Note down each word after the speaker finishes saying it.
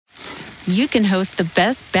you can host the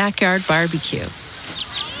best backyard barbecue.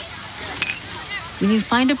 When you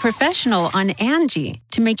find a professional on Angie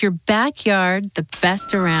to make your backyard the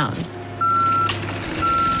best around.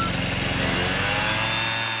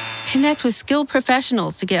 Connect with skilled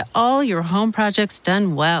professionals to get all your home projects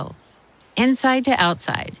done well. Inside to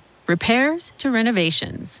outside, repairs to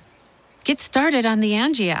renovations. Get started on the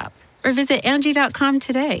Angie app or visit Angie.com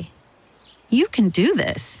today. You can do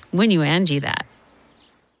this when you Angie that.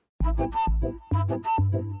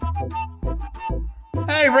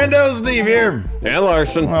 Hey, friendo, Steve here. And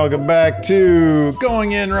Larson. Welcome back to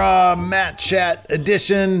Going In Raw Matt Chat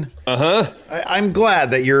Edition. I'm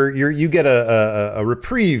glad that you get a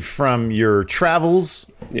reprieve from your travels.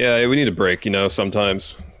 Yeah, we need a break,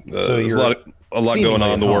 sometimes. There's a lot going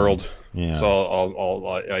on in the world. Yeah.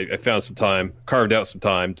 So I found some time, carved out some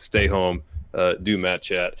time to stay home, do Matt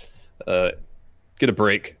Chat, get a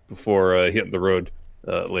break before hitting the road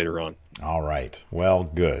later on. All right. Well,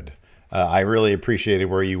 good. I really appreciated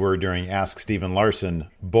where you were during Ask Stephen Larson,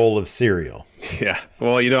 bowl of cereal. Yeah.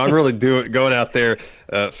 Well, I'm really going out there,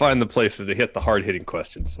 find the places to hit the hard-hitting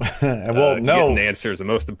questions. Getting answers, the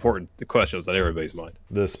most important questions on everybody's mind.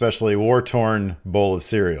 The especially war-torn bowl of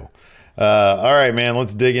cereal. All right, man,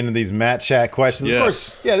 let's dig into these Matt Chat questions. Yes. Of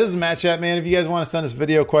course, yeah, this is Matt Chat, man. If you guys want to send us a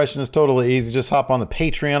video question, it's totally easy. Just hop on the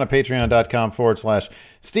Patreon at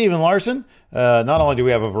patreon.com/Stephen Larson. Not only do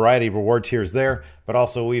we have a variety of reward tiers there, but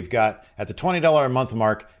also we've got at the $20 a month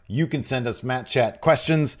mark, you can send us Matt Chat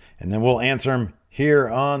questions, and then we'll answer them here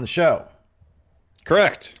on the show.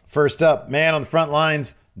 Correct. First up, man on the front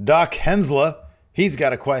lines, Doc Hensla. He's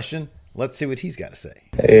got a question. Let's see what he's got to say.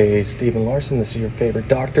 Hey, Stephen Larson, this is your favorite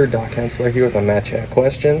doctor, Doc Hensler, here with a Matt Chat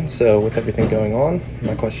question. So with everything going on,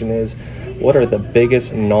 my question is, what are the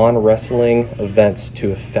biggest non-wrestling events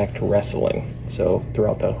to affect wrestling? So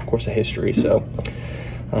throughout the course of history. So,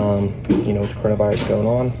 with the coronavirus going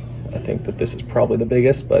on, I think that this is probably the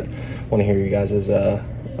biggest, but I want to hear you guys'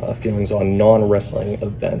 feelings on non-wrestling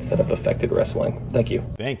events that have affected wrestling. Thank you.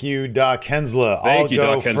 Thank you, Doc Hensla. Thank you,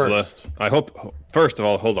 Doc Hensla. I hope, first of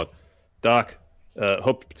all, hold on. Doc,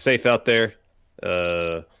 hope you're safe out there.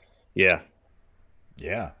 Yeah.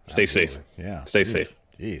 Stay safe. Yeah. Stay safe.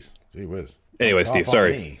 Jeez. Gee whiz. Anyway, Steve,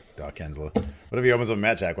 sorry. Me, Doc Hensla. What if he opens up a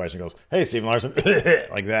Matt Chat question and goes, hey, Stephen Larson,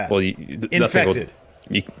 like that? Well, infected.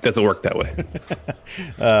 Doesn't work that way.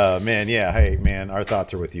 Man, yeah. Hey, man, our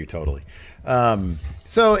thoughts are with you totally.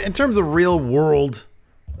 So in terms of real world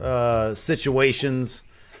situations,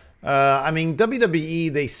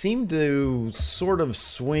 WWE, they seem to sort of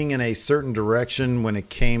swing in a certain direction when it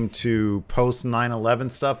came to post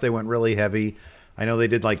 9/11 stuff. They went really heavy. I know they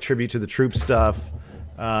did like tribute to the troops stuff.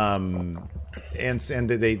 And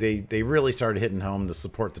they really started hitting home the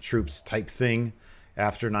support the troops type thing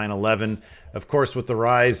after 9/11. Of course, with the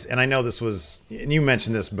rise, and I know this was, and you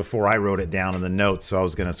mentioned this before I wrote it down in the notes, so I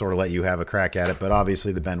was going to sort of let you have a crack at it, but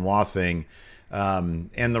obviously the Benoit thing,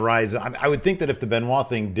 and the rise, I would think that if the Benoit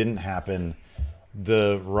thing didn't happen,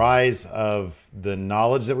 the rise of the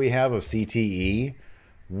knowledge that we have of CTE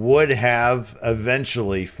would have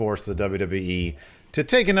eventually forced the WWE to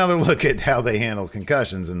take another look at how they handle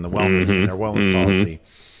concussions and the wellness and their wellness policy.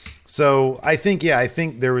 So I think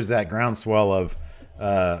there was that groundswell of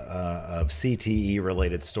CTE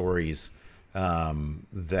related stories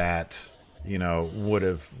that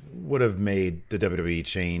would have made the WWE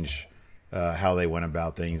change how they went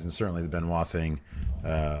about things, and certainly the Benoit thing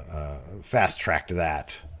fast tracked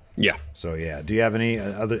that. Yeah. So yeah, do you have any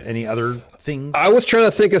other things? I was trying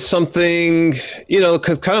to think of something,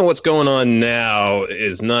 because kind of what's going on now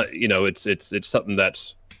is not, it's something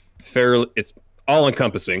that's fairly, it's all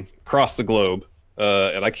encompassing across the globe,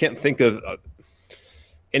 and I can't think of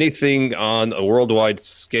anything on a worldwide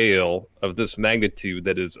scale of this magnitude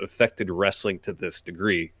that has affected wrestling to this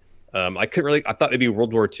degree. I thought maybe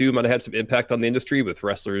World War II might have had some impact on the industry with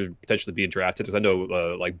wrestlers potentially being drafted, because I know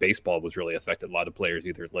like baseball was really affected. A lot of players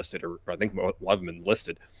either enlisted or I think a lot of them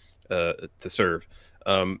enlisted to serve.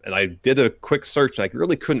 And I did a quick search and I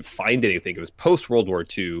really couldn't find anything. It was post World War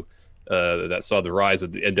II that saw the rise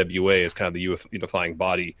of the NWA as kind of the unifying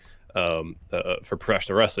body for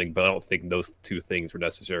professional wrestling, but I don't think those two things were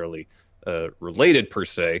necessarily related per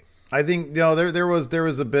se. I think there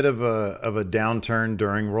was a bit of a downturn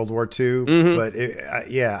during World War II, but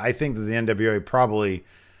I think that the NWA probably,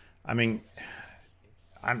 I don't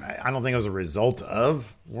think it was a result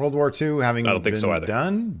of World War II having been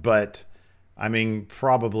done, but I mean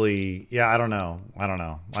probably, I don't know.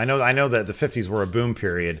 I know that the 50s were a boom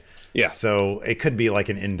period. Yeah. So it could be like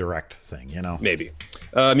an indirect thing, Maybe.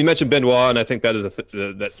 You mentioned Benoit, and I think that is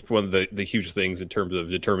that's one of the huge things in terms of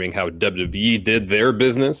determining how WWE did their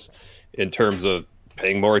business. in terms of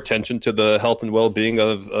paying more attention to the health and well-being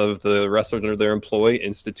of the wrestlers or their employee,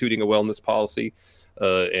 instituting a wellness policy,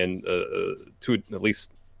 and to at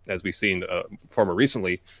least, as we've seen far more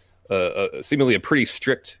recently, seemingly a pretty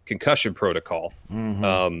strict concussion protocol,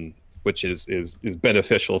 which is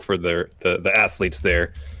beneficial for the athletes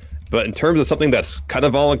there. But in terms of something that's kind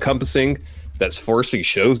of all-encompassing, that's forcing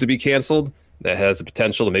shows to be canceled, that has the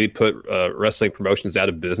potential to maybe put wrestling promotions out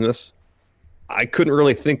of business, I couldn't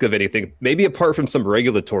really think of anything, maybe apart from some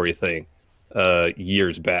regulatory thing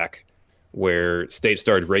years back, where states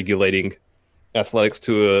started regulating athletics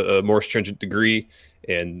to a more stringent degree,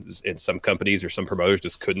 and some companies or some promoters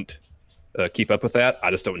just couldn't keep up with that. I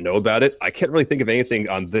just don't know about it. I can't really think of anything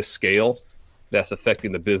on this scale that's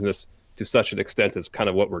affecting the business to such an extent as kind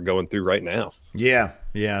of what we're going through right now. Yeah,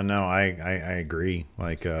 no, I agree.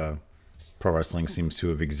 Like, pro wrestling seems to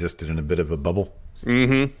have existed in a bit of a bubble.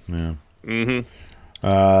 Mm-hmm. Yeah. Mm-hmm.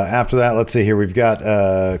 After that, let's see here. We've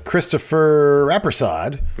got Christopher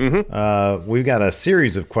Rappersad. Mm-hmm. We've got a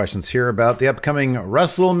series of questions here about the upcoming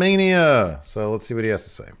WrestleMania. So let's see what he has to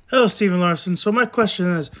say. Hello, Stephen Larson. So my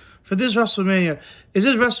question is, for this WrestleMania, is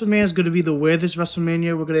this WrestleMania going to be the weirdest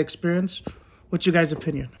WrestleMania we're going to experience? What's your guys'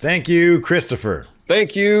 opinion? Thank you, Christopher.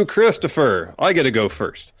 Thank you, Christopher. I get to go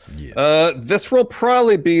first. Yes. This will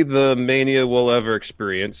probably be the Mania we'll ever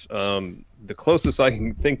experience. The closest I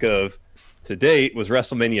can think of to date was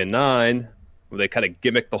WrestleMania 9, where they kind of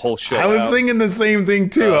gimmicked the whole show. I was thinking the same thing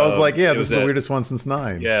too. I was like, yeah, this is the at, weirdest one since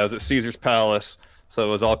 9. Yeah, it was at Caesar's Palace. So it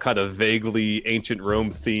was all kind of vaguely ancient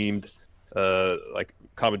Rome themed. Like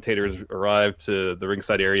commentators arrived to the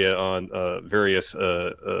ringside area on various,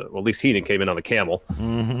 well, at least Heenan came in on a camel.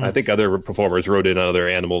 Mm-hmm. I think other performers rode in on other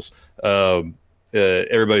animals.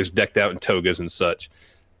 Everybody's decked out in togas and such.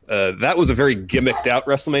 That was a very gimmicked out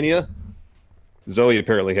WrestleMania. Zoe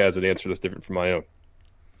apparently has an answer that's different from my own.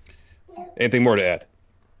 Anything more to add?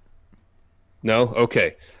 No?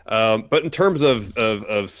 Okay. But in terms of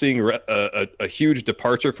seeing a huge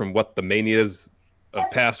departure from what the Manias of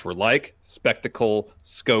past were like, spectacle,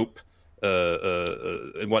 scope,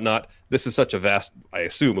 and whatnot, this is such a vast, I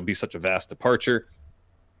assume, would be such a vast departure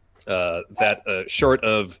that short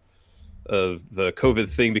of the COVID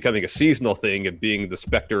thing becoming a seasonal thing and being the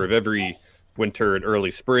specter of every winter and early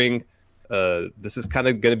spring, this is kind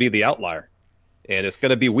of going to be the outlier, and it's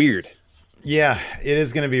going to be weird. Yeah, it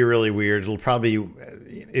is going to be really weird. It'll probably,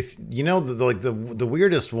 if you know, the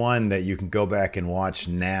weirdest one that you can go back and watch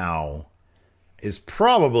now is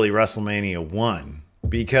probably WrestleMania 1,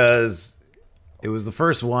 because it was the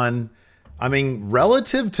first one. I mean,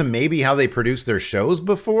 relative to maybe how they produced their shows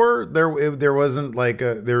before, there wasn't like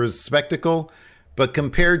there was spectacle, but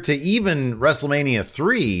compared to even WrestleMania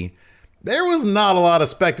 3, there was not a lot of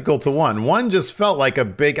spectacle to 1. 1 just felt like a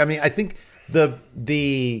big, I mean, I think the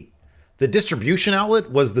distribution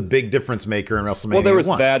outlet was the big difference maker in WrestleMania 1. Well, there was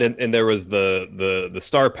that, and there was the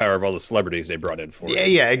star power of all the celebrities they brought in for it.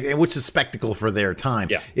 Yeah, which is spectacle for their time.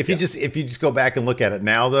 Yeah, if you just go back and look at it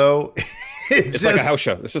now, though, it's like a house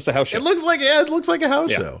show. It's just a house show. It looks like a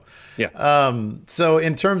house show. Yeah. So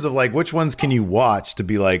in terms of like which ones can you watch to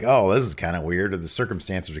be like, oh, this is kind of weird, or the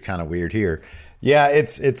circumstances are kind of weird here. Yeah,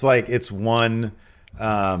 it's like it's 1.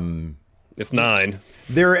 It's 9.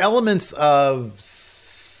 There are elements of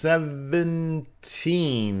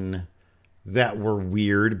 17 that were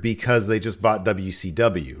weird because they just bought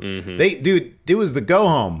WCW. Mm-hmm. It was the go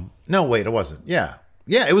home. No, wait, it wasn't. Yeah,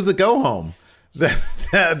 it was the go home.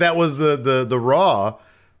 That was the Raw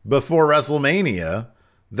before WrestleMania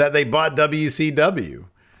that they bought WCW.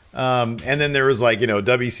 And then there was like,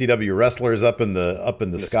 WCW wrestlers up in the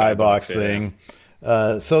skybox thing.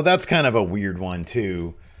 Yeah. So that's kind of a weird one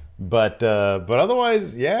too. But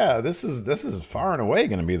otherwise, yeah, this is far and away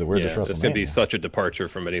going to be the weirdest WrestleMania. It's going to be such a departure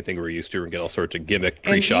from anything we're used to, and get all sorts of gimmick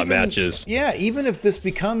pre-shot matches. Yeah, even if this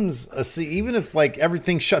becomes even if like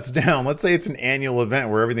everything shuts down, let's say it's an annual event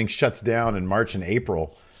where everything shuts down in March and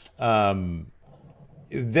April, they'll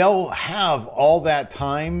have all that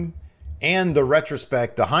time and the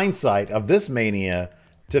retrospect, the hindsight of this Mania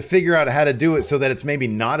to figure out how to do it so that it's maybe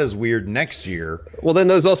not as weird next year. Well, then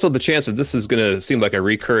there's also the chance that this is going to seem like a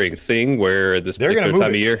recurring thing where this particular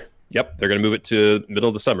time of year. Yep, they're going to move it to middle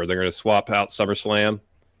of the summer. They're going to swap out SummerSlam,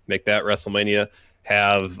 make that WrestleMania,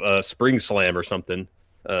 have Spring Slam or something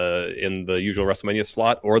in the usual WrestleMania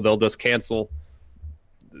slot, or they'll just cancel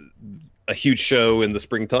a huge show in the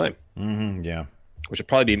springtime. Mm-hmm, yeah, which would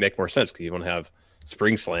probably make more sense because you want to have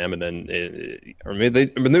Spring Slam, and then or maybe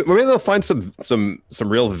they'll find some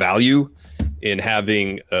real value in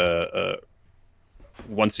having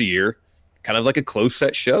once a year, kind of like a close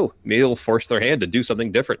set show. Maybe they'll force their hand to do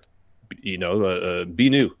something different. Be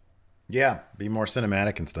new. Yeah, be more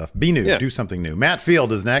cinematic and stuff. Be new. Yeah. Do something new. Matt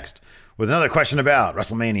Field is next with another question about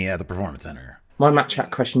WrestleMania at the Performance Center. My Matt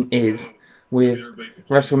Chat question is, with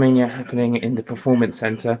WrestleMania happening in the Performance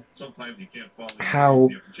Center, how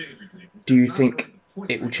do you think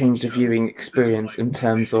it will change the viewing experience in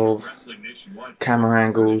terms of camera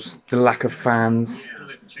angles, the lack of fans?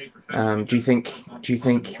 Do you think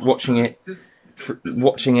watching it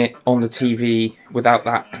on the TV without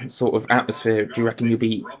that sort of atmosphere, do you reckon you'll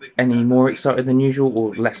be any more excited than usual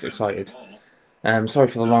or less excited? Sorry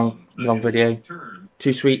for the long video.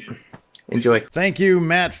 Too sweet. Enjoy. Thank you,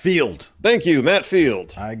 Matt Field. Thank you, Matt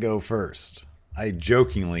Field. I go first. I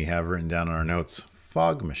jokingly have written down in our notes,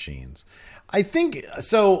 fog machines. I think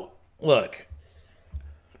so. Look,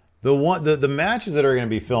 the matches that are going to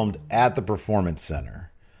be filmed at the Performance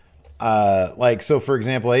Center, so for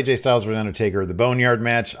example, AJ Styles versus Undertaker, the Boneyard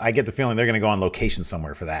match. I get the feeling they're going to go on location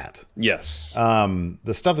somewhere for that. Yes.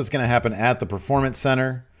 The stuff that's going to happen at the Performance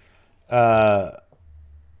Center, they're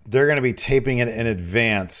going to be taping it in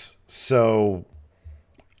advance. So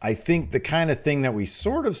I think the kind of thing that we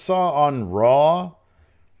sort of saw on Raw,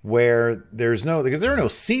 where because there were no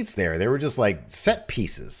seats there. They were just like set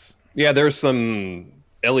pieces. Yeah, there's some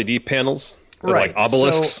LED panels, right? Like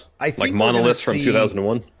obelisks, so I think like monoliths from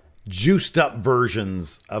 2001. Juiced up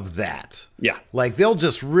versions of that. Yeah. Like they'll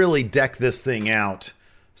just really deck this thing out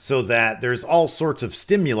so that there's all sorts of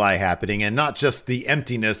stimuli happening and not just the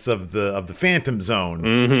emptiness of the Phantom Zone.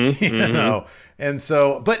 Mm-hmm, you know? And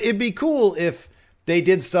so, but it'd be cool if they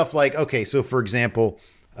did stuff like, okay, so for example,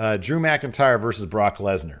 Drew McIntyre versus Brock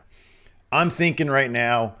Lesnar. I'm thinking right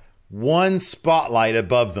now, one spotlight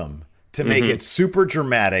above them to make it super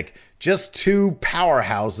dramatic, just two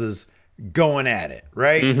powerhouses going at it,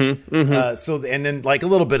 right? And then like a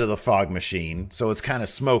little bit of the fog machine, so it's kind of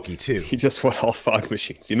smoky too. You just want all fog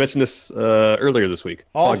machines. You mentioned this earlier this week.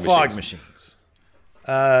 All fog machines.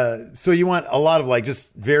 So you want a lot of like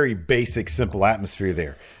just very basic, simple atmosphere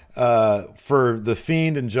there. For The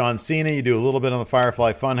Fiend and John Cena, you do a little bit on the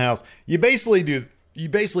Firefly Funhouse. You basically do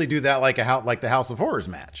that like the House of Horrors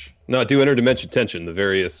match. No, do interdimension tension, the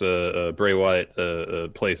various Bray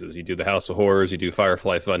Wyatt places. You do the House of Horrors, you do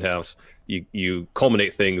Firefly Funhouse, you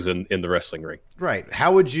culminate things in the wrestling ring. Right.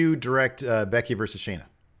 How would you direct Becky versus Shayna?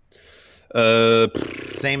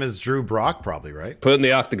 Same as Drew Brock, probably, right? Put it in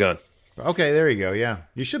the octagon. Okay, there you go. Yeah,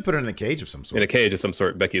 you should put it in a cage of some sort. In a cage of some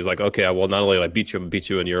sort. Becky's like, okay, I will not only like beat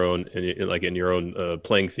you in your own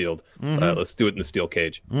playing field. Let's do it in the steel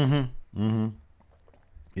cage. Yeah.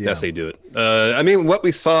 That's how you do it. I mean, what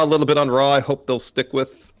we saw a little bit on Raw, I hope they'll stick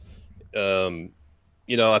with. I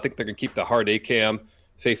think they're gonna keep the hard A cam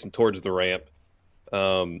facing towards the ramp,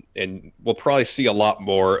 and we'll probably see a lot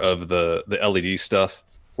more of the LED stuff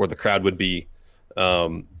where the crowd would be.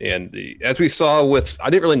 As we saw I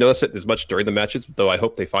didn't really notice it as much during the matches, though I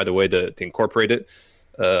hope they find a way to incorporate it.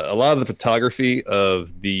 A lot of the photography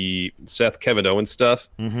of the Seth Kevin Owens stuff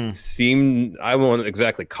seemed, I won't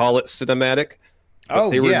exactly call it cinematic.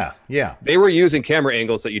 They were using camera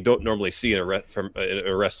angles that you don't normally see in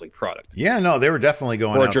a wrestling product. Yeah, no, they were definitely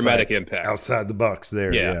going for dramatic impact outside the box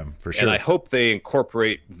there. Yeah, for sure. And I hope they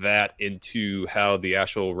incorporate that into how the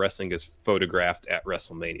actual wrestling is photographed at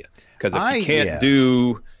WrestleMania. Because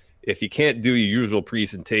if you can't do your usual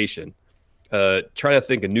presentation, try to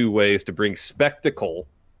think of new ways to bring spectacle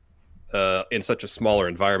in such a smaller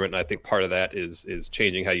environment. And I think part of that is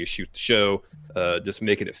changing how you shoot the show, just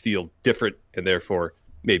making it feel different and therefore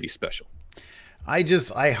maybe special.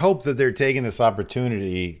 I hope that they're taking this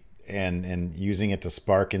opportunity and using it to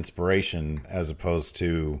spark inspiration as opposed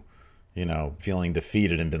to, feeling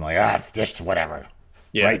defeated and being like, just whatever.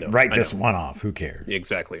 Yeah, write this one off. Who cares?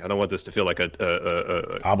 Exactly. I don't want this to feel like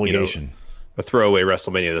a obligation, a throwaway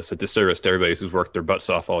WrestleMania. That's a disservice to everybody who's worked their butts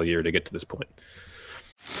off all year to get to this point.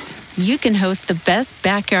 You can host the best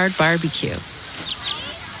backyard barbecue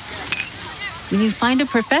when you find a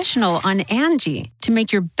professional on Angie to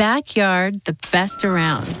make your backyard the best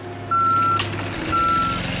around.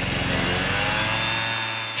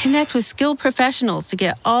 Connect with skilled professionals to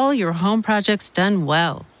get all your home projects done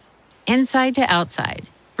well. Inside to outside,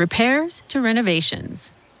 repairs to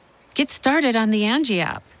renovations. Get started on the Angie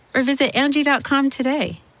app or visit Angie.com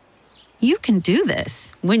today. You can do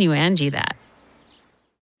this when you Angie that.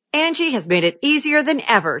 Angie has made it easier than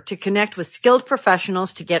ever to connect with skilled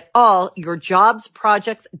professionals to get all your jobs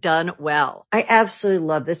projects done well. I absolutely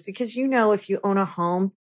love this because, if you own a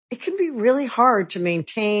home, it can be really hard to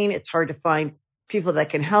maintain. It's hard to find people that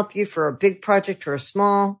can help you for a big project or a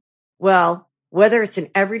small. Well, whether it's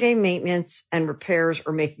in everyday maintenance and repairs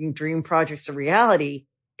or making dream projects a reality,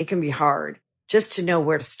 it can be hard just to know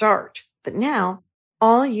where to start. But now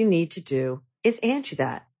All you need to do is Angie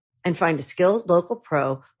that and find a skilled local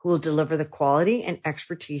pro who will deliver the quality and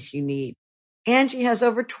expertise you need. Angie has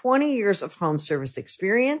over 20 years of home service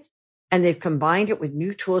experience, and they've combined it with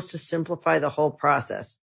new tools to simplify the whole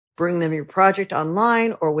process. Bring them your project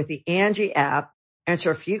online or with the Angie app, answer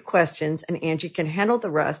a few questions, and Angie can handle the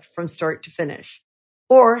rest from start to finish.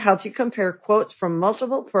 Or help you compare quotes from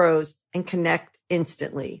multiple pros and connect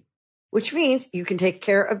instantly, which means you can take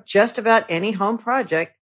care of just about any home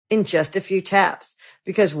project in just a few taps.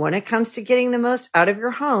 Because when it comes to getting the most out of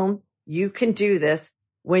your home, you can do this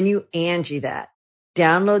when you Angie that.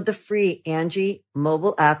 Download the free Angie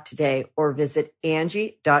mobile app today or visit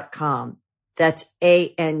Angie.com. That's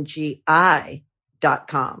ANGI.com.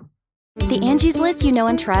 The Angie's List you know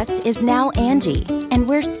and trust is now Angie, and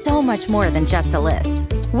we're so much more than just a list.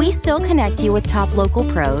 We still connect you with top local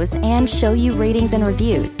pros and show you ratings and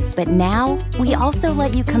reviews, but now we also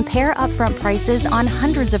let you compare upfront prices on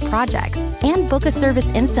hundreds of projects and book a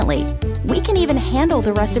service instantly. We can even handle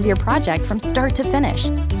the rest of your project from start to finish.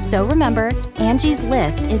 So remember, Angie's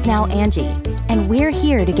List is now Angie, and we're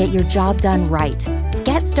here to get your job done right.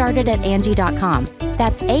 Get started at Angie.com.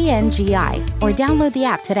 That's ANGI, or download the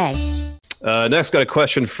app today. Next, got a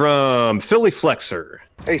question from Philly Flexer.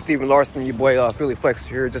 Hey, Stephen Larson, your boy Philly Flexer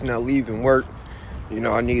here, just now leaving work. You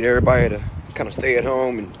know, I need everybody to kind of stay at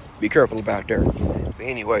home and be careful about there. But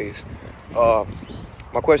anyways, my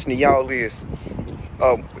question to y'all is,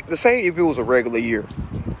 let's say if it was a regular year,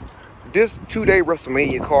 this 2-day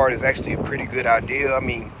WrestleMania card is actually a pretty good idea. I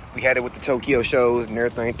mean, we had it with the Tokyo shows and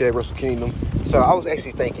everything there, Wrestle Kingdom. So I was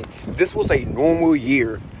actually thinking, if this was a normal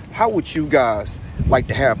year, how would you guys like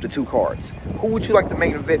to have the 2 cards? Who would you like to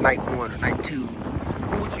main event night 1 or night 2?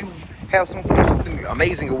 Who would you have do something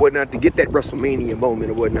amazing or whatnot to get that WrestleMania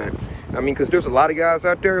moment or whatnot? I mean, because there's a lot of guys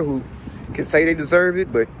out there who can say they deserve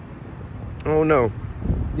it, but I don't know.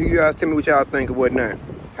 You guys tell me what y'all think or whatnot.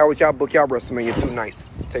 How would y'all book y'all WrestleMania 2 nights?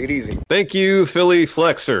 Take it easy. Thank you, Philly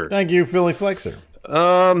Flexer. Thank you, Philly Flexer.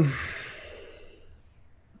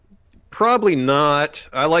 Probably not.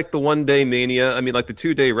 I like the 1-day Mania. I mean, like the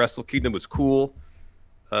 2-day Wrestle Kingdom was cool.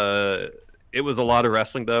 It was a lot of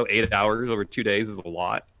wrestling though. 8 hours over 2 days is a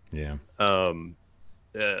lot. Yeah.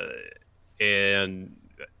 And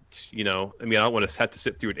you know, I mean, I don't want to have to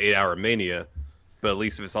sit through an 8-hour Mania, but at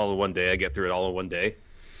least if it's all in one day, I get through it all in one day.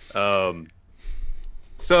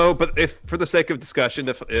 So, but if for the sake of discussion,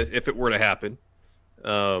 if it were to happen,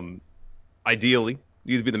 ideally,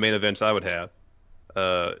 these would be the main events I would have.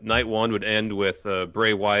 Night 1 would end with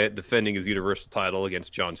Bray Wyatt defending his Universal title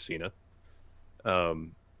against John Cena.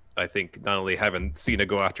 I think not only having Cena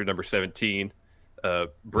go after number 17,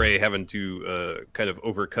 Bray having to kind of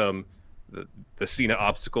overcome the Cena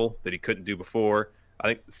obstacle that he couldn't do before. I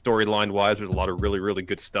think storyline-wise, there's a lot of really, really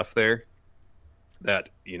good stuff there that,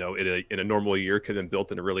 you know, in a normal year could have been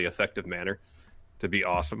built in a really effective manner to be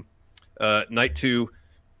awesome. Night 2,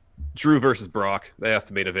 Drew versus Brock. That's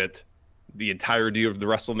the main event. The entirety of the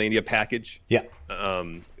WrestleMania package. Yeah.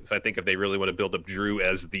 So I think if they really want to build up Drew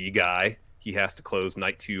as the guy, he has to close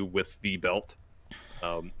Night 2 with the belt.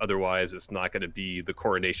 Otherwise, it's not going to be the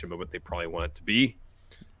coronation moment they probably want it to be.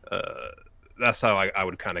 That's how I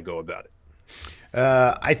would kind of go about it.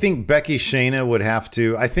 I think Becky Shayna would have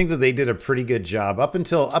to. I think that they did a pretty good job up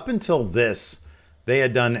until this. They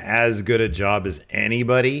had done as good a job as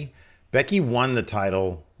anybody. Becky won the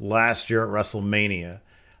title last year at WrestleMania.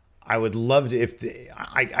 I would love to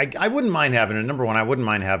I wouldn't mind having a number one. I wouldn't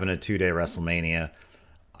mind having a 2-day WrestleMania.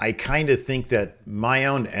 I kind of think that my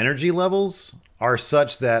own energy levels are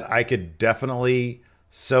such that I could definitely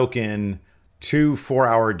soak in 2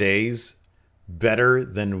 4-hour days better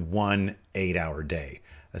than 1 8-hour day,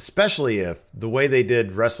 especially if the way they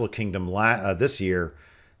did Wrestle Kingdom this year,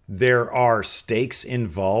 there are stakes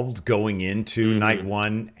involved going into night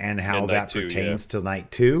 1 and how that pertains to night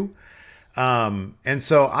 2. And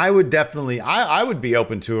so I would definitely, I would be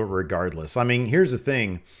open to it regardless. I mean, here's the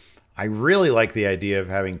thing. I really like the idea of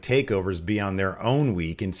having takeovers be on their own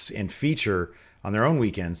week and feature on their own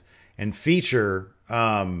weekends and feature,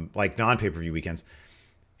 like non-pay-per-view weekends.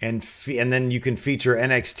 And then you can feature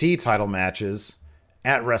NXT title matches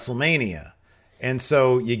at WrestleMania. And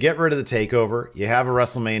so you get rid of the takeover, you have a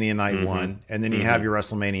WrestleMania night 1, and then you have your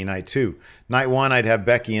WrestleMania night 2. Night 1, I'd have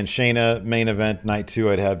Becky and Shayna main event. Night 2,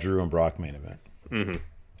 I'd have Drew and Brock main event.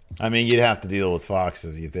 I mean, you'd have to deal with Fox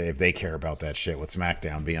if they care about that shit with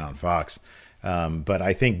SmackDown being on Fox. But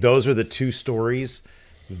I think those are the 2 stories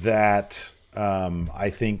that I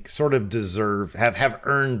think sort of deserve, have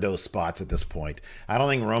earned those spots at this point. I don't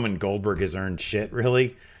think Roman Goldberg has earned shit,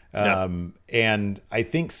 really. No. And I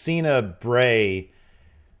think Cena Bray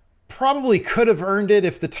probably could have earned it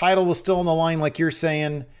if the title was still on the line, like you're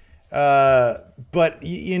saying. But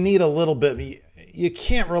you need a little bit. You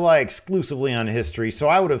can't rely exclusively on history. So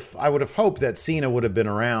I would have hoped that Cena would have been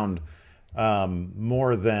around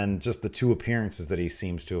more than just the 2 appearances that he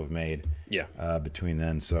seems to have made. Yeah. Between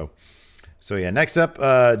then. So yeah. Next up,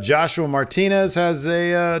 Joshua Martinez has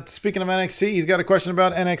speaking of NXT, he's got a question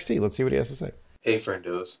about NXT. Let's see what he has to say. Hey,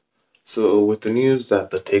 friendos. So with the news that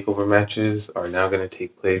the TakeOver matches are now going to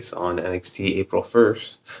take place on NXT April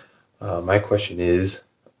 1st, my question is,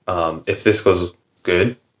 if this goes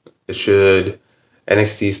good, should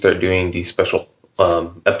NXT start doing these special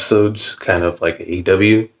episodes, kind of like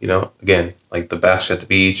AEW, again, like the Bash at the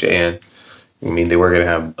Beach, and I mean, they were going to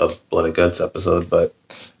have a Blood and Guts episode, but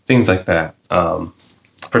things like that.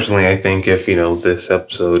 Personally, I think if, this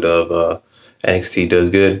episode of NXT does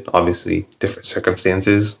good, obviously different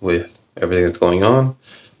circumstances with everything that's going on,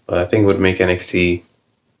 but I think it would make NXT,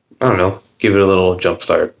 I don't know, give it a little jump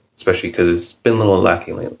start, especially because it's been a little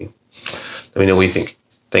lacking lately. Let me know what you think.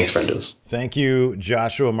 Thanks, friendos. Thank you,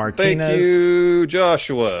 Joshua Martinez. Thank you,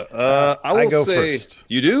 Joshua. I go say, first.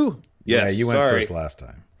 You do? Yes, yeah, you went sorry. first last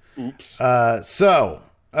time. Oops.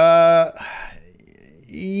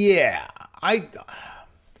 Yeah.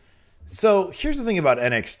 So here's the thing about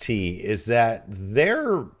NXT is that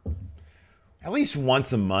they're at least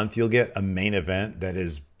once a month you'll get a main event that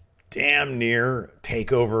is damn near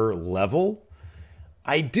TakeOver level.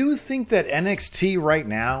 I do think that NXT right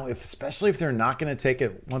now, especially if they're not going to take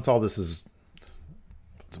it once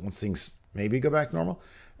things maybe go back normal,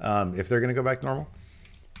 if they're going to go back normal,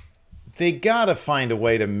 they got to find a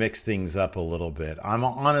way to mix things up a little bit. I'm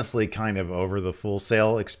honestly kind of over the Full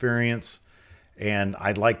Sail experience. And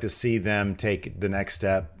I'd like to see them take the next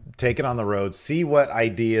step, take it on the road, see what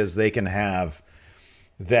ideas they can have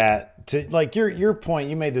that, to like your point,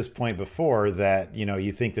 you made this point before that,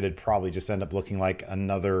 you think that it'd probably just end up looking like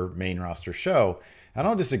another main roster show. I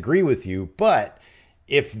don't disagree with you, but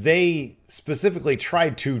if they specifically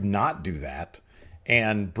tried to not do that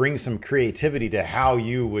and bring some creativity to how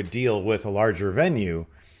you would deal with a larger venue,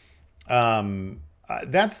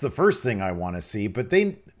 that's the first thing I want to see. But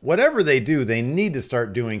whatever they do, they need to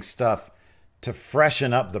start doing stuff to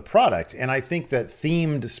freshen up the product. And I think that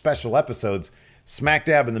themed special episodes, smack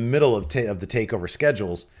dab in the middle of the TakeOver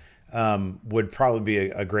schedules, would probably be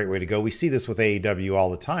a great way to go. We see this with AEW all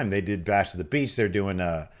the time. They did Bash at the Beach. They're doing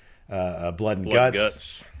Blood and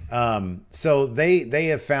Guts. So they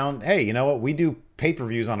have found, hey, you know what? We do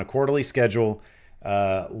pay-per-views on a quarterly schedule.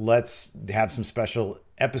 Let's have some special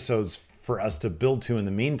episodes for us to build to in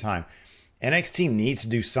the meantime. NXT needs to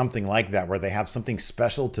do something like that where they have something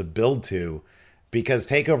special to build to, because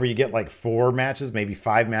TakeOver, you get like 4 matches, maybe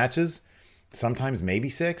 5 matches, sometimes maybe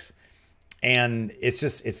 6. And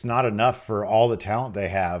it's not enough for all the talent they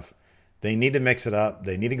have. They need to mix it up.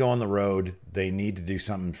 They need to go on the road. They need to do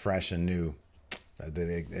something fresh and new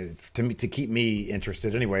to keep me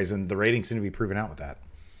interested anyways. And the ratings seem to be proven out with that.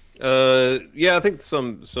 Yeah, I think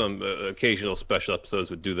some occasional special episodes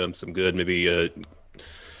would do them some good. Maybe,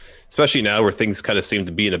 especially now where things kind of seem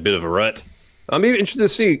to be in a bit of a rut. I'm even interested to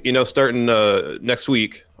see, starting next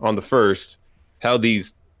week on the 1st, how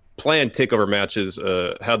these planned TakeOver matches,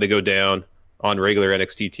 how they go down on regular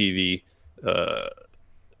NXT TV.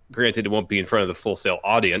 Granted, it won't be in front of the Full Sail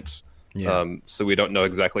audience, so we don't know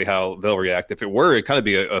exactly how they'll react. If it were, it'd kind of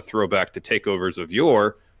be a throwback to TakeOvers of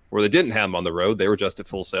yore, where they didn't have them on the road. They were just at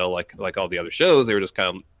Full Sail like all the other shows. They were just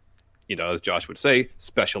kind of, as Josh would say,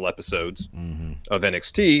 special episodes of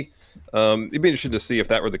NXT. It'd be interesting to see if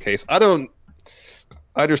that were the case. I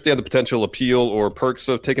understand the potential appeal or perks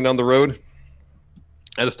of taking down the road.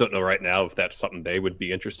 I just don't know right now if that's something they would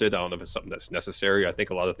be interested. I don't know if it's something that's necessary. I think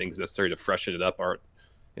a lot of things necessary to freshen it up aren't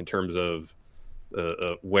in terms of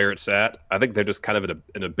where it's at. I think they're just kind of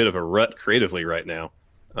in a bit of a rut creatively right now.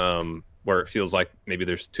 Where it feels like maybe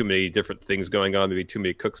there's too many different things going on, maybe too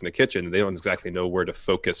many cooks in the kitchen, and they don't exactly know where to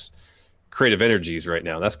focus creative energies right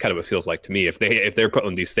now. That's kind of what it feels like to me. If they're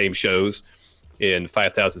putting these same shows in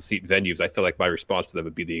 5,000 seat venues, I feel like my response to them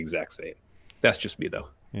would be the exact same. That's just me though.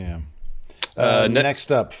 Yeah.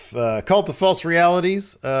 Next up, Cult of False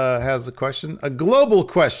Realities has a question, a global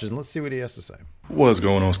question. Let's see what he has to say. What's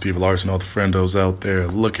going on, Steve Larson, all the friendos out there?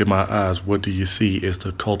 Look at my eyes. What do you see? It's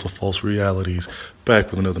the Cult of False Realities,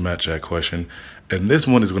 back with another Matt Chat question. And this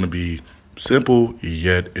one is going to be simple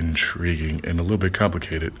yet intriguing and a little bit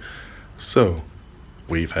complicated. So,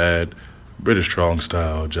 we've had British Strong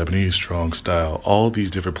Style, Japanese Strong Style, all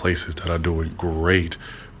these different places that are doing great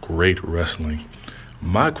wrestling.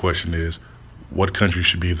 My question is, what country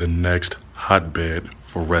should be the next hotbed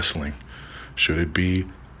for wrestling? Should it be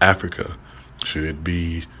Africa? Should it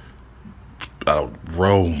be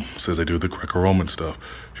Rome says they do the Greco-Roman stuff.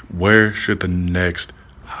 Where should the next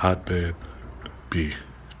hotbed be?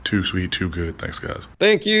 Too sweet, too good. Thanks, guys.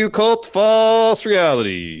 Thank you, Cult False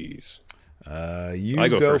Realities. I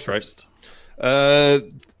go first.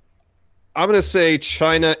 I'm going to say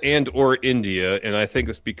China and or India, and I think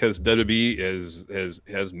it's because WWE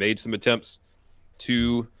has made some attempts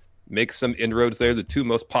to make some inroads there. The two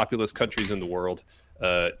most populous countries in the world,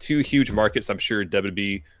 two huge markets. I'm sure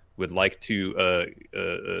WWE would like to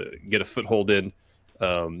get a foothold in,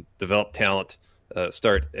 develop talent,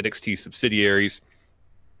 start NXT subsidiaries,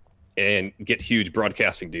 and get huge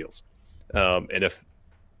broadcasting deals. And if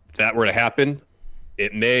that were to happen,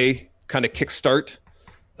 it may kind of kickstart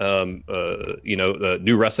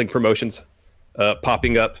new wrestling promotions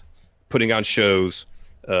popping up, putting on shows,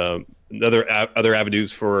 other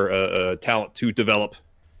avenues for talent to develop,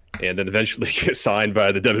 and then eventually get signed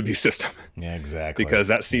by the WWE system. Yeah, exactly. Because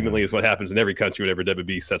that seemingly is what happens in every country whenever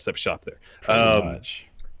WWE sets up shop there. Pretty much.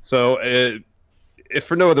 So, if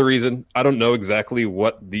for no other reason, I don't know exactly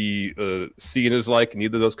what the scene is like in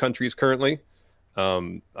either of those countries currently.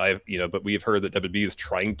 But we've heard that WWE is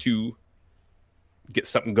trying to get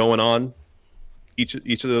something going on each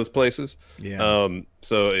of those places. Yeah.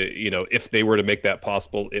 If they were to make that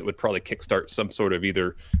possible, it would probably kickstart some sort of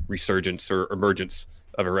either resurgence or emergence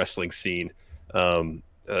of a wrestling scene in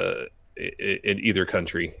either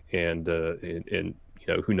country, and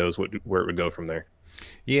who knows where it would go from there.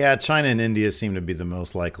 Yeah, China and India seem to be the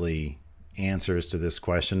most likely answers to this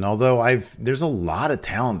question. Although there's a lot of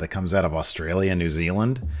talent that comes out of Australia and New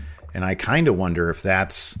Zealand, and I kind of wonder if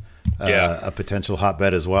that's a potential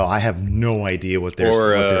hotbed as well. I have no idea what their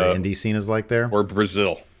indie scene is like there. Or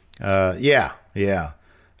Brazil. Yeah.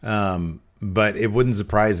 But it wouldn't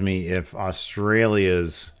surprise me if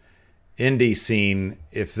Australia's indie scene,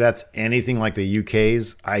 if that's anything like the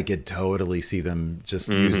UK's, I could totally see them just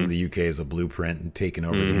using the UK as a blueprint and taking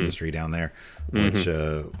over the industry down there, which,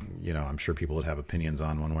 I'm sure people would have opinions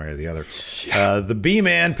on one way or the other. Yeah. The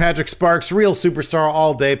B-Man, Patrick Sparks, real superstar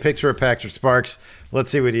all day. Picture of Patrick Sparks. Let's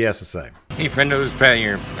see what he has to say. Hey, friendos, Pat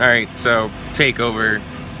here. All right, so TakeOver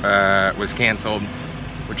was canceled,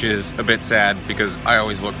 which is a bit sad because I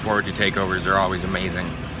always look forward to takeovers. They're always amazing.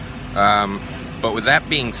 But with that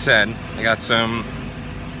being said, I got some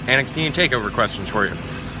NXT and TakeOver questions for you.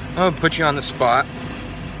 I'll put you on the spot.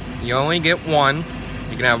 You only get one.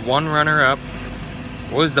 You can have one runner-up.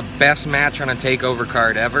 What is the best match on a TakeOver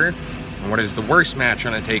card ever? And what is the worst match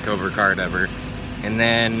on a TakeOver card ever? And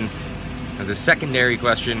then, as a secondary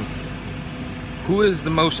question, who is the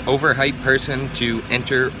most overhyped person to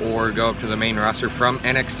enter or go up to the main roster from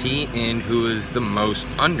NXT, and who is the most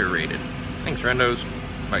underrated? Thanks, friendos.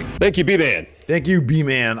 Bye. Thank you, B-Man. Thank you,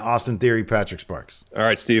 B-Man, Austin Theory, Patrick Sparks. All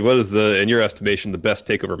right, Steve, what is in your estimation, the best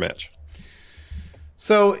TakeOver match?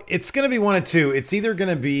 So it's going to be one of two. It's either going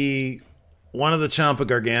to be one of the Ciampa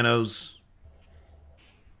Garganos,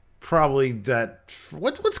 probably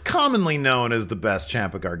what's commonly known as the best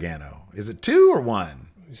Ciampa Gargano. Is it 2 or 1?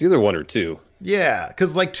 It's either 1 or 2. Yeah,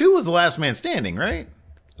 because 2 was the last man standing, right?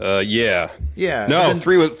 Yeah. Yeah. No,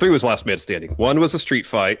 3 was last man standing. 1 was a street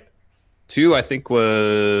fight. 2, I think,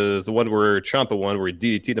 was the one where Ciampa won, where he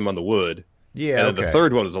DDT'd him on the wood. Yeah, and the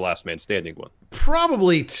third one was the last man standing one.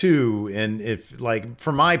 Probably 2, and if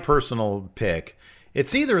for my personal pick,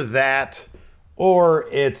 it's either that or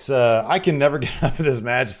it's I can never get enough of this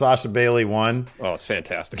match. Sasha Bailey won. Oh, it's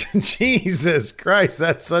fantastic! Jesus Christ,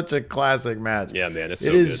 that's such a classic match. Yeah, man, it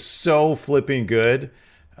is so flipping good.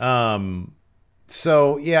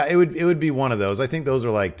 So yeah, it would be one of those. I think those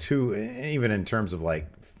are 2, even in terms of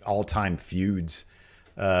all-time feuds.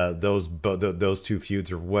 Those 2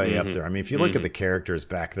 feuds are way up there. I mean, if you look at the characters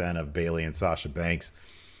back then of Bayley and Sasha Banks,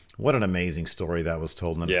 what an amazing story that was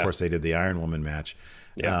told. And then, of course, they did the Iron Woman match.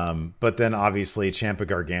 Yeah. But then, obviously, Ciampa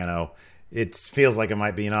Gargano. It feels like it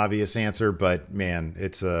might be an obvious answer, but man,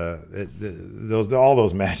 it's all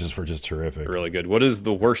those matches were just terrific. Really good. What is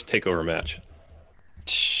the worst TakeOver match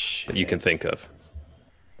that you can think of?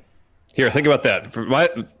 Here, think about that.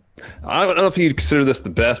 I don't know if you'd consider this the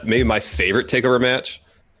best, maybe my favorite TakeOver match.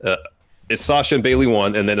 It's Sasha and Bayley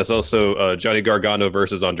won, and then it's also Johnny Gargano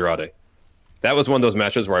versus Andrade. That was one of those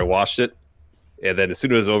matches where I watched it, and then as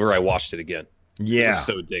soon as it was over, I watched it again. Yeah. It was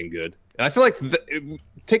so dang good. And I feel like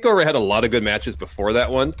TakeOver had a lot of good matches before that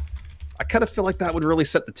one. I kind of feel like that would really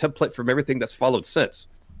set the template from everything that's followed since.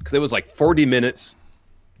 Because it was 40 minutes,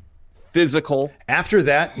 physical. After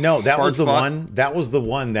that, no, that was the hard-fought. one. That was the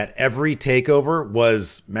one that every takeover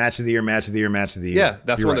was match of the year, match of the year, match of the year. Yeah,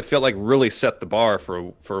 that's You're one right. that felt like really set the bar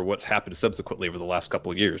for what's happened subsequently over the last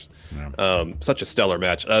couple of years. Such a stellar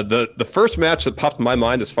match. The first match that popped in my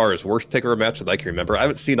mind as far as worst takeover match that I can remember, I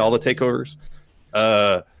haven't seen all the takeovers,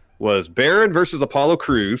 was Baron versus Apollo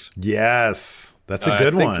Crews. Yes, that's a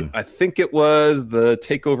good one. I think it was the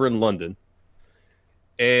takeover in London.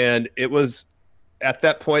 And it was, at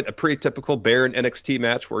that point, a pretty typical Baron NXT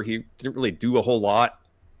match where he didn't really do a whole lot.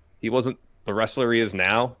 He wasn't the wrestler he is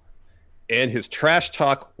now. And his trash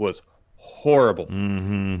talk was horrible.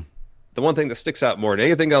 Mm-hmm. The one thing that sticks out more than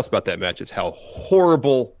anything else about that match is how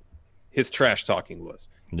horrible his trash talking was.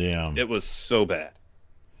 Yeah. It was so bad.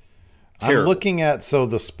 I'm Terrible. looking at, so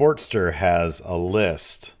the Sportster has a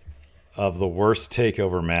list of the worst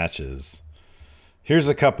takeover matches. Here's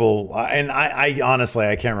a couple, and I honestly,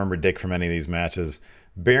 I can't remember dick from any of these matches.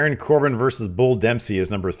 Baron Corbin versus Bull Dempsey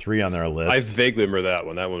is number 3 on their I list. vaguely remember that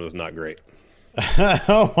one. That one was not great.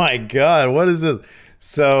 Oh my God, what is this?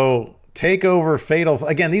 So takeover fatal.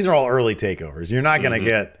 Again, these are all early takeovers. You're not going to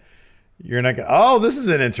get, oh, this is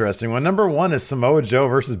an interesting one. Number 1 is Samoa Joe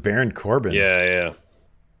versus Baron Corbin. Yeah.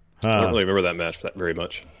 I don't really remember that match that very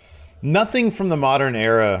much. Nothing from the modern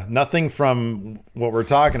era. Nothing from what we're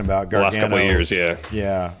talking about. The last couple of years, yeah.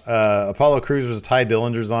 Yeah. Apollo Crews versus Ty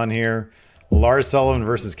Dillinger's on here. Lars Sullivan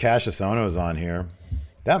versus Cassius Ohno is on here.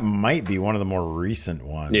 That might be one of the more recent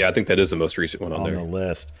ones. Yeah, I think that is the most recent one on there. The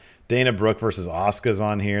list. Dana Brooke versus Asuka's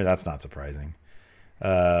on here. That's not surprising.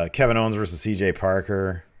 Kevin Owens versus CJ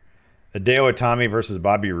Parker. Hideo Itami versus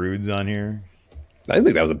Bobby Roode's on here. I didn't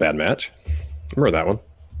think that was a bad match. Remember that one.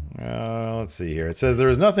 Let's see here. It says there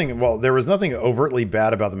was nothing overtly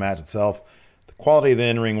bad about the match itself. The quality of the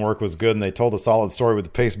in-ring work was good, and they told a solid story with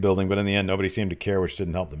the pace building, but in the end, nobody seemed to care, which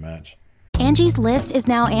didn't help the match. Angie's List is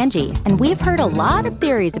now Angie, and we've heard a lot of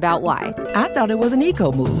theories about why. I thought it was an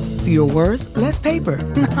eco move. Fewer words, less paper.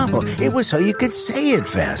 No, it was so you could say it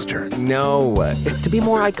faster. No, it's to be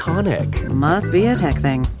more iconic. Must be a tech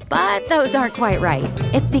thing. But those aren't quite right.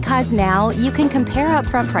 It's because now you can compare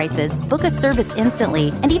upfront prices, book a service instantly,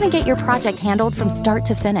 and even get your project handled from start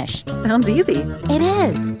to finish. Sounds easy. It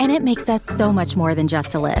is, and it makes us so much more than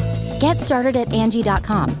just a list. Get started at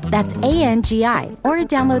Angie.com. That's ANGI, or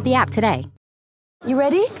download the app today. You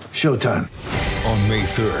ready? Showtime. On May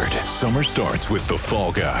 3rd, summer starts with The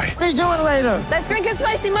Fall Guy. Let's do it later. Let's drink a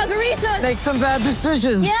spicy margarita. Make some bad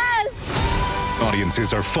decisions. Yes.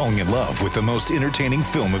 Audiences are falling in love with the most entertaining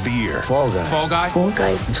film of the year. Fall Guy. Fall Guy? Fall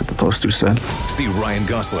Guy. That's what the poster said. See Ryan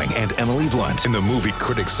Gosling and Emily Blunt in the movie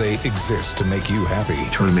critics say exists to make you happy.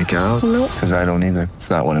 Trying to make it out? Nope. Because I don't either. It's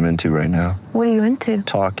not what I'm into right now. What are you into?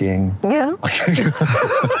 Talking. Yeah.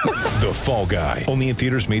 The Fall Guy. Only in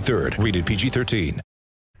theaters May 3rd. Rated PG-13.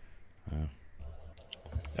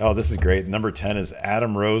 Oh, this is great. Number 10 is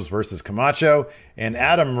Adam Rose versus Camacho. And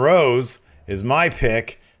Adam Rose is my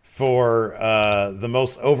pick for the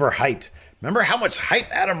most overhyped. Remember how much hype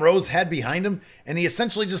Adam Rose had behind him? And he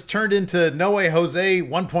essentially just turned into No Way Jose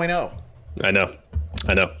 1.0. I know.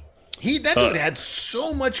 That dude had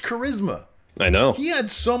so much charisma. I know. He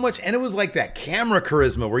had so much, and it was like that camera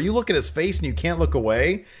charisma where you look at his face and you can't look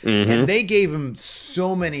away. Mm-hmm. And they gave him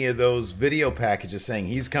so many of those video packages saying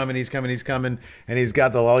he's coming, and he's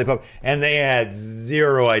got the lollipop. And they had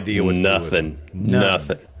zero idea what to do with him.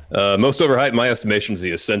 Nothing. Most overhyped, in my estimation, is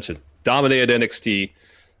the Ascension. Dominated NXT.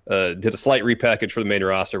 Did a slight repackage for the main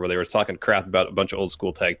roster where they were talking crap about a bunch of old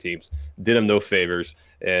school tag teams. Did them no favors,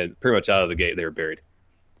 and pretty much out of the gate they were buried.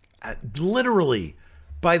 Literally,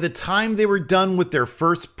 by the time they were done with their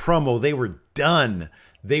first promo, they were done.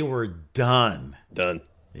 Done.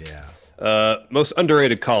 Yeah. Most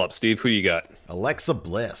underrated call-up, Steve. Who you got? Alexa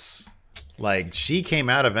Bliss. Like, she came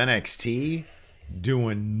out of NXT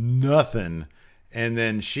doing nothing, and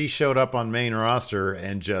then she showed up on main roster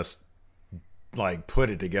and just like put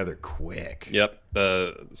it together quick. Yep.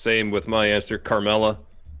 Same with my answer. Carmella.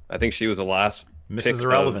 I think she was the last Mrs. pick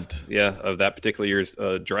Irrelevant. of that particular year's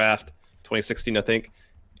draft, 2016, I think.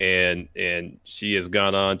 And she has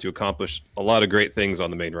gone on to accomplish a lot of great things on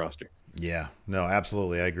the main roster. Yeah, no,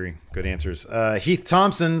 absolutely. I agree. Good answers. Heath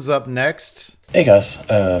Thompson's up next. Hey guys,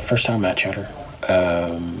 first time Matt Chatter.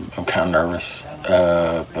 I'm kind of nervous,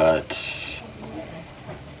 but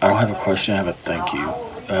I don't have a question. I have a thank you.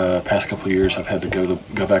 Past couple of years, I've had to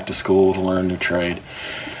go back to school to learn a new trade,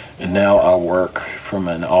 and now I work from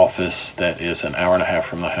an office that is an hour and a half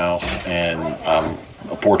from the house, and I'm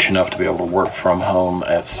fortunate enough to be able to work from home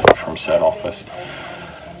from said office.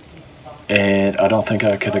 And I don't think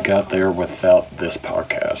I could have got there without this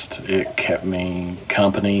podcast. It kept me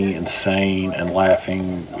company and sane and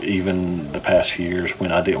laughing even the past few years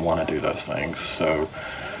when I didn't want to do those things. So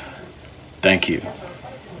thank you.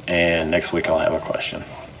 And next week I'll have a question.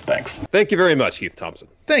 Thanks. Thank you very much, Heath Thompson.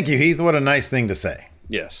 Thank you, Heath. What a nice thing to say.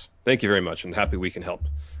 Yes. Thank you very much, and happy we can help.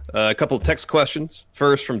 A couple of text questions.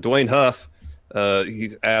 First from Dwayne Huff.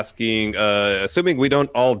 He's asking, assuming we don't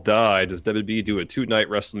all die, does WWE do a 2-night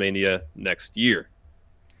WrestleMania next year?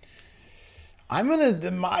 I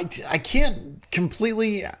can't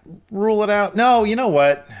completely rule it out. No, you know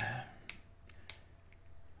what?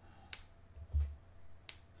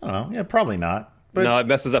 I don't know. Yeah, probably not. But no, it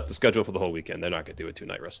messes up the schedule for the whole weekend. They're not going to do a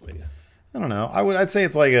 2-night WrestleMania. I don't know. I'd say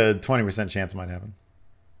it's like a 20% chance it might happen.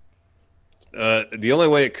 The only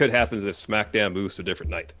way it could happen is if SmackDown moves to a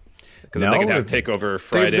different night. Because they could have TakeOver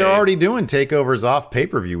Friday. They're already doing takeovers off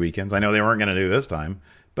pay-per-view weekends. I know they weren't going to do this time.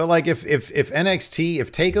 But like if NXT,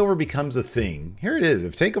 if TakeOver becomes a thing, here it is.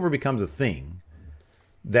 If TakeOver becomes a thing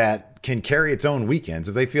that can carry its own weekends,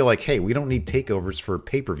 if they feel like, hey, we don't need takeovers for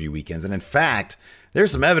pay-per-view weekends. And in fact,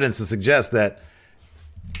 there's some evidence to suggest that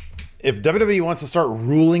if WWE wants to start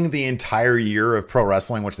ruling the entire year of pro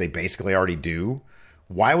wrestling, which they basically already do,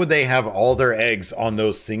 why would they have all their eggs on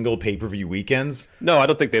those single pay-per-view weekends? No, I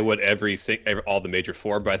don't think they would all the major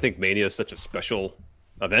four, but I think Mania is such a special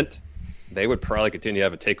event. They would probably continue to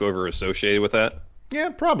have a takeover associated with that. Yeah,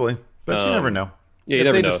 probably. But you never know. Yeah, you if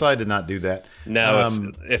never they know. decide to not do that. Now,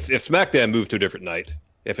 if SmackDown moved to a different night,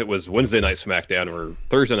 if it was Wednesday night SmackDown or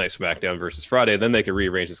Thursday night SmackDown versus Friday, then they could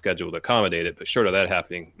rearrange the schedule to accommodate it. But short of that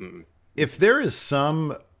happening, if there is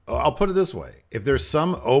some, I'll put it this way. If there's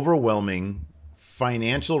some overwhelming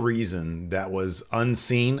financial reason that was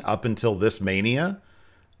unseen up until this Mania,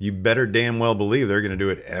 you better damn well believe they're going to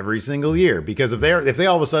do it every single year. Because if they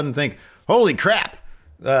all of a sudden think, holy crap,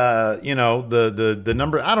 the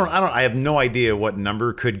number, I have no idea what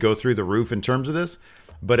number could go through the roof in terms of this.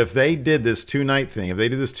 But if they did this 2-night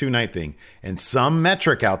thing, and some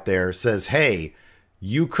metric out there says, hey,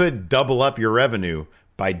 you could double up your revenue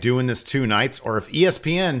by doing this 2 nights, or if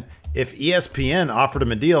ESPN offered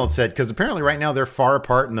them a deal and said, because apparently right now they're far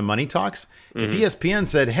apart in the money talks. If ESPN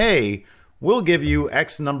said, hey, we'll give you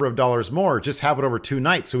X number of dollars more, just have it over 2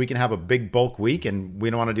 nights so we can have a big bulk week and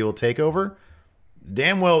we don't want to deal with TakeOver.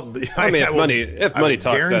 Damn well. I mean, if money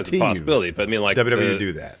talks, that's a possibility. But I mean, like WWE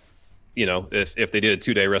do that. You know, if they did a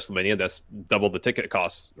 2-day WrestleMania, that's double the ticket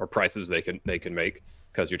costs or prices they can make,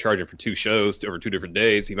 because you're charging for 2 shows over 2 different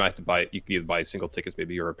days. You can either buy single tickets,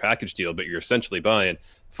 maybe, or a package deal, but you're essentially buying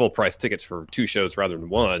full price tickets for 2 shows rather than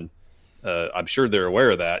 1. I'm sure they're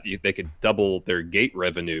aware of that. They could double their gate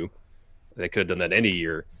revenue. They could have done that any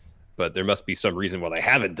year, but there must be some reason why they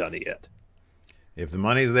haven't done it yet. If the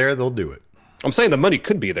money's there, they'll do it. I'm saying the money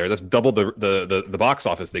could be there. That's double the box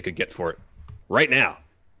office they could get for it right now,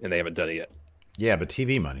 and they haven't done it yet. Yeah, but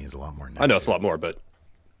TV money is a lot more now. I know it's a lot more, but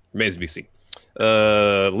remains to be seen.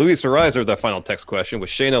 Louis Arizer, the final text question. With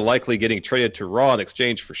Shayna likely getting traded to Raw in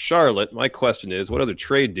exchange for Charlotte, my question is, what other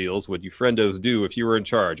trade deals would you friendos do if you were in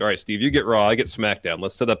charge? All right, Steve, you get Raw, I get SmackDown.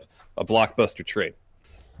 Let's set up a blockbuster trade.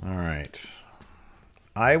 All right.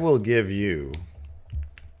 I will give you...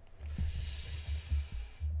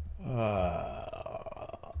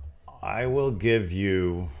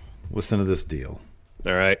 listen to this deal.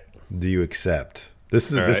 All right. Do you accept?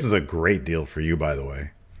 This is a great deal for you, by the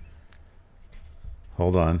way.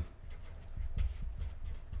 Hold on.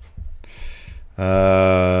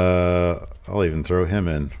 I'll even throw him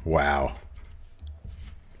in. Wow.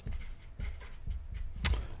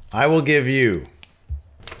 I will give you...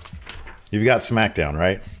 You've got SmackDown,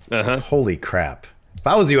 right? Uh-huh. Holy crap. If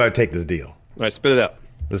I was you, I would take this deal. All right, spit it out.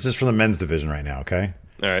 This is for the men's division right now, okay?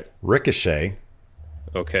 All right. Ricochet.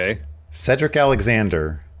 Okay. Cedric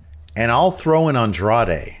Alexander. And I'll throw in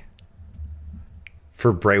Andrade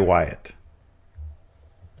for Bray Wyatt.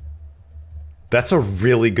 That's a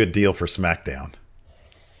really good deal for SmackDown.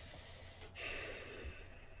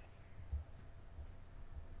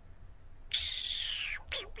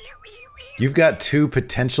 You've got 2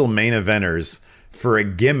 potential main eventers for a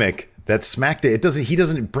gimmick that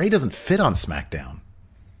SmackDown. Bray doesn't fit on SmackDown.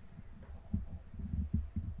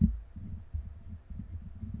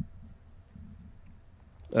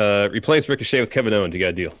 Replace Ricochet with Kevin Owens. You got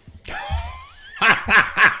a deal.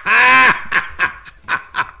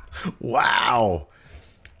 Wow.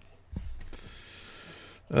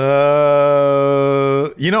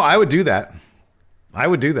 I would do that.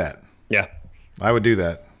 Yeah. I would do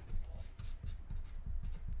that.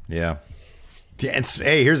 Yeah. And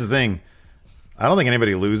hey, here's the thing. I don't think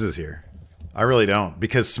anybody loses here. I really don't,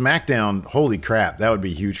 because SmackDown, holy crap, that would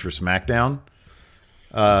be huge for SmackDown.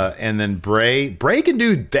 And then Bray can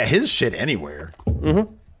do his shit anywhere.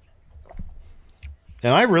 Mm-hmm.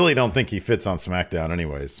 And I really don't think he fits on SmackDown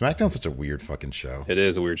anyways. SmackDown's such a weird fucking show. It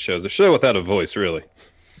is a weird show. It's a show without a voice, really.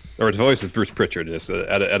 Or its voice is Bruce Pritchard. It's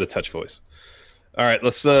at a touch voice. All right,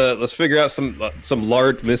 let's figure out some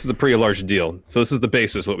large. This is a pretty large deal. So this is the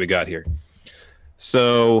basis what we got here.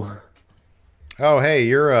 So, oh hey,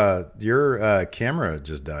 your camera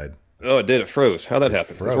just died. Oh, it did. It froze. How'd that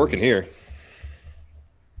happen? It's working here.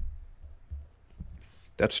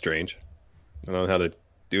 That's strange. I don't know how to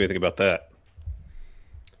do anything about that.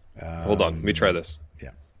 Hold on. Let me try this.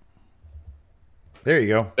 Yeah. There you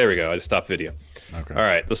go. There we go. I just stopped video. Okay. All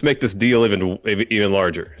right. Let's make this deal even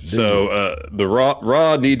larger. So the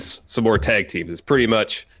Raw needs some more tag teams. It's pretty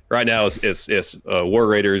much right now it's War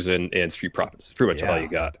Raiders and Street Profits. It's pretty much all you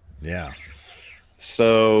got. Yeah.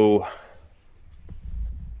 So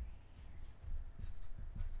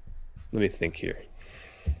let me think here.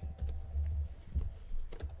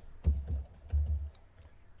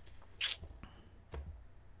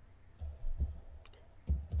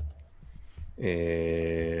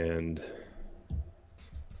 And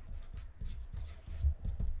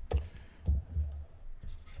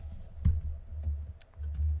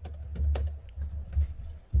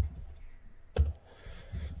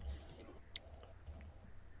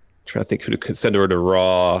trying to think who to send over to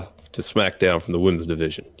Raw to SmackDown from the women's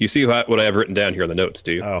division. Do you see what I have written down here on the notes?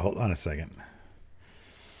 Do you? Oh, hold on a second.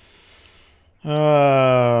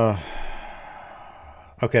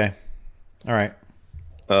 Okay. All right.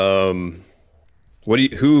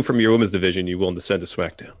 Who from your women's division you willing to send to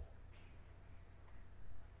SmackDown?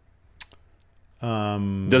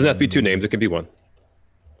 Doesn't have to be two names. It can be one.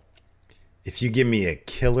 If you give me a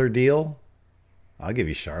killer deal, I'll give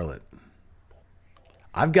you Charlotte.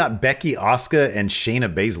 I've got Becky, Asuka, and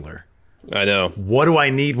Shayna Baszler. I know. What do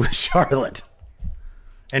I need with Charlotte?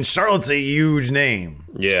 And Charlotte's a huge name.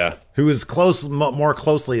 Yeah. Who is more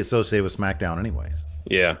closely associated with SmackDown anyways.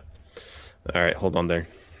 Yeah. All right. Hold on there.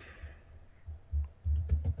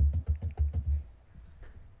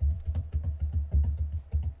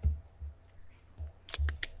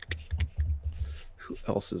 Who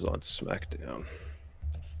else is on SmackDown?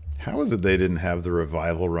 How is it they didn't have the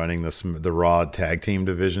Revival running the Raw tag team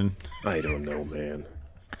division? I don't know, man.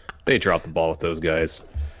 They dropped the ball with those guys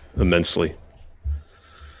immensely.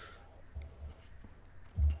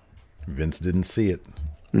 Vince didn't see it.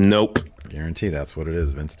 Nope. Guarantee that's what it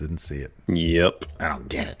is. Vince didn't see it. Yep. I don't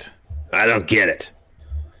get it. I don't get it.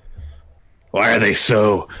 Why are they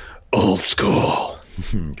so old school?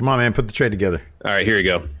 Come on, man. Put the trade together. All right, here you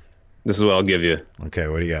go. This is what I'll give you. Okay,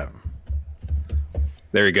 what do you got?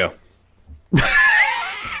 There you go.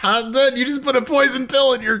 You just put a poison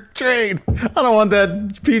pill in your trade. I don't want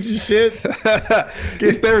that piece of shit.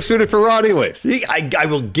 He's better suited for Raw anyways. I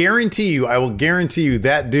will guarantee you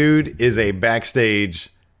that dude is a backstage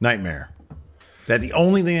nightmare. That's the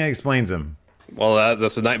only thing that explains him. Well,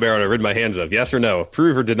 that's a nightmare I've rid my hands of. Yes or no?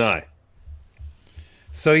 Approve or deny?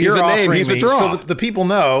 So you're offering me. So the people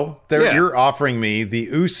know you're offering me the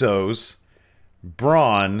Usos,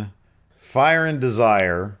 Braun, Fire and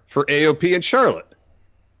Desire for AOP and Charlotte.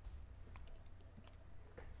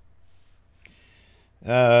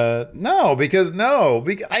 No, because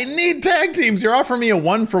I need tag teams. You're offering me a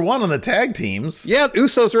 1-for-1 on the tag teams. Yeah,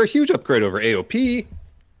 Usos are a huge upgrade over AOP.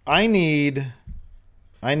 I need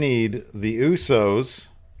the Usos.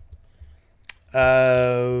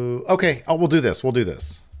 Okay, we'll do this. We'll do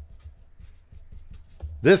this.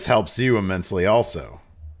 This helps you immensely also.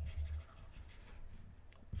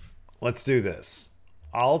 Let's do this.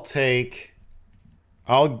 I'll take the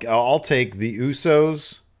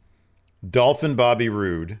Usos, Dolphin Bobby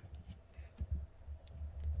Roode,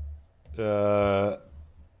 and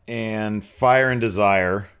Fire and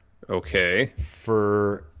Desire. Okay.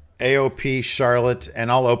 For AOP, Charlotte,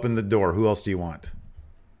 and I'll open the door. Who else do you want?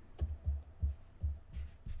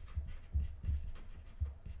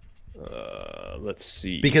 Let's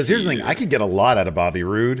see. Because here's the thing. I could get a lot out of Bobby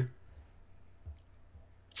Roode.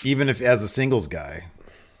 Even if as a singles guy.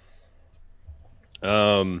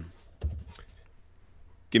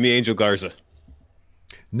 Give me Angel Garza.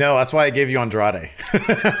 No, that's why I gave you Andrade.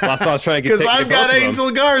 That's what I was trying to get. Because I've got Angel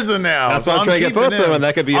Garza now. That's why I'm trying to get both of them, and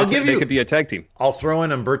that could be could be a tag team. I'll throw in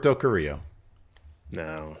Humberto Carrillo.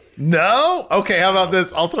 No. No? Okay, how about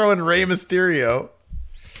this? I'll throw in Rey Mysterio.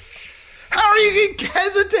 How are you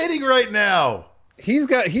hesitating right now? He's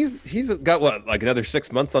got what, like another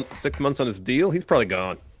 6 months on his deal? He's probably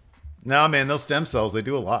gone. No, man, those stem cells, they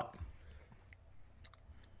do a lot.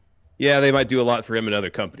 Yeah, they might do a lot for him and another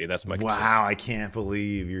company. That's my concern. Wow, I can't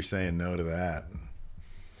believe you're saying no to that.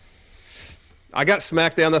 I got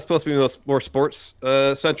SmackDown. That's supposed to be a more sports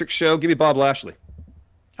centric show. Give me Bob Lashley.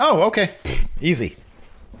 Oh, okay. Easy.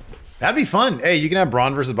 That'd be fun. Hey, you can have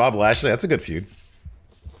Braun versus Bob Lashley. That's a good feud.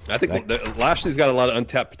 I think Lashley's got a lot of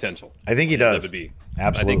untapped potential. I think he does. WWE.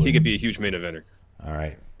 Absolutely. I think he could be a huge main eventer. All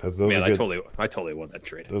right. Those man, are good. I totally won that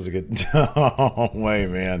trade. Those are good. Oh, wait,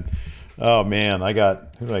 man. Oh, man. Who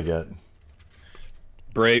did I get?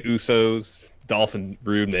 Bray, Usos, Dolphin,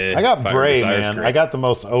 Rude. I got Bray, man. I got the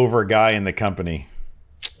most over guy in the company.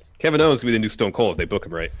 Kevin Owens could be the new Stone Cold if they book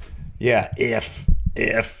him right. Yeah, if.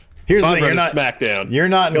 Here's the thing, you're not SmackDown. You're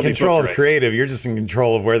not in control of creative. You're just in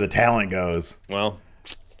control of where the talent goes. Well,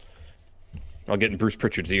 I'll get in Bruce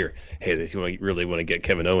Pritchard's ear. Hey, if you really want to get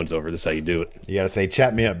Kevin Owens over, this is how you do it. You got to say,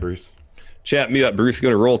 chat me up, Bruce. Chat me up, Bruce.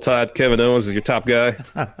 You're going to roll tide Kevin Owens as your top guy.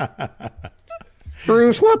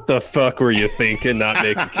 Bruce, what the fuck were you thinking, not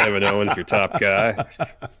making Kevin Owens your top guy?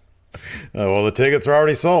 Well, the tickets are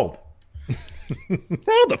already sold.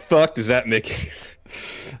 How the fuck does that make it?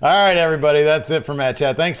 All right, everybody. That's it for Matt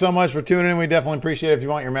Chat. Thanks so much for tuning in. We definitely appreciate it. If you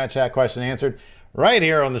want your Matt Chat question answered right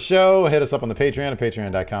here on the show, hit us up on the Patreon at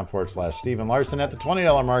patreon.com/Steven Larson. At the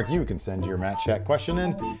 $20 mark, you can send your Matt Chat question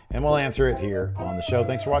in, and we'll answer it here on the show.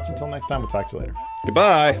 Thanks for watching. Until next time, we'll talk to you later.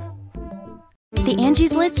 Goodbye. The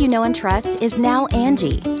Angie's List you know and trust is now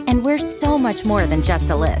Angie, and we're so much more than just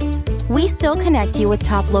a list. We still connect you with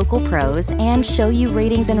top local pros and show you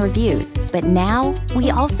ratings and reviews, but now we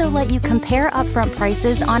also let you compare upfront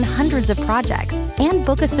prices on hundreds of projects and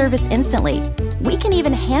book a service instantly. We can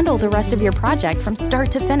even handle the rest of your project from start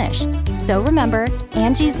to finish. So remember,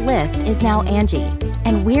 Angie's List is now Angie,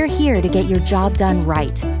 and we're here to get your job done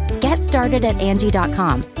right. Get started at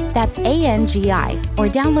Angie.com. That's ANGI, or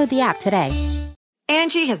download the app today.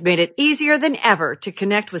 Angie has made it easier than ever to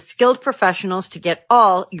connect with skilled professionals to get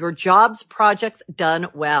all your jobs projects done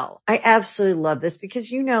well. I absolutely love this because,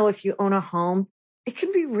 if you own a home, it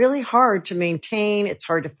can be really hard to maintain. It's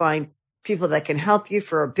hard to find people that can help you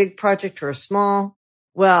for a big project or a small.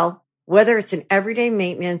 Well, whether it's in everyday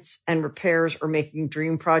maintenance and repairs or making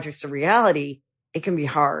dream projects a reality, it can be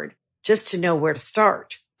hard just to know where to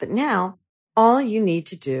start. But now all you need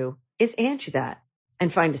to do is Angie that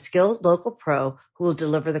and find a skilled local pro who will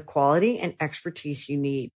deliver the quality and expertise you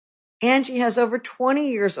need. Angie has over 20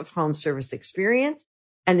 years of home service experience,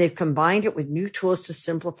 and they've combined it with new tools to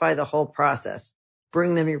simplify the whole process.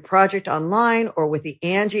 Bring them your project online or with the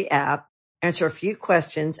Angie app, answer a few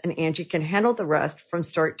questions, and Angie can handle the rest from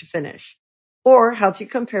start to finish. Or help you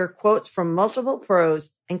compare quotes from multiple pros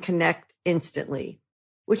and connect instantly,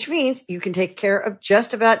 which means you can take care of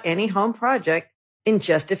just about any home project in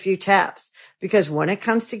just a few taps. Because when it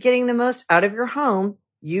comes to getting the most out of your home,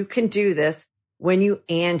 you can do this when you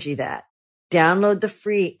Angie that. Download the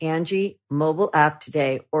free Angie mobile app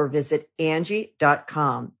today or visit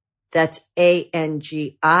Angie.com. That's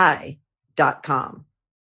ANGI.com.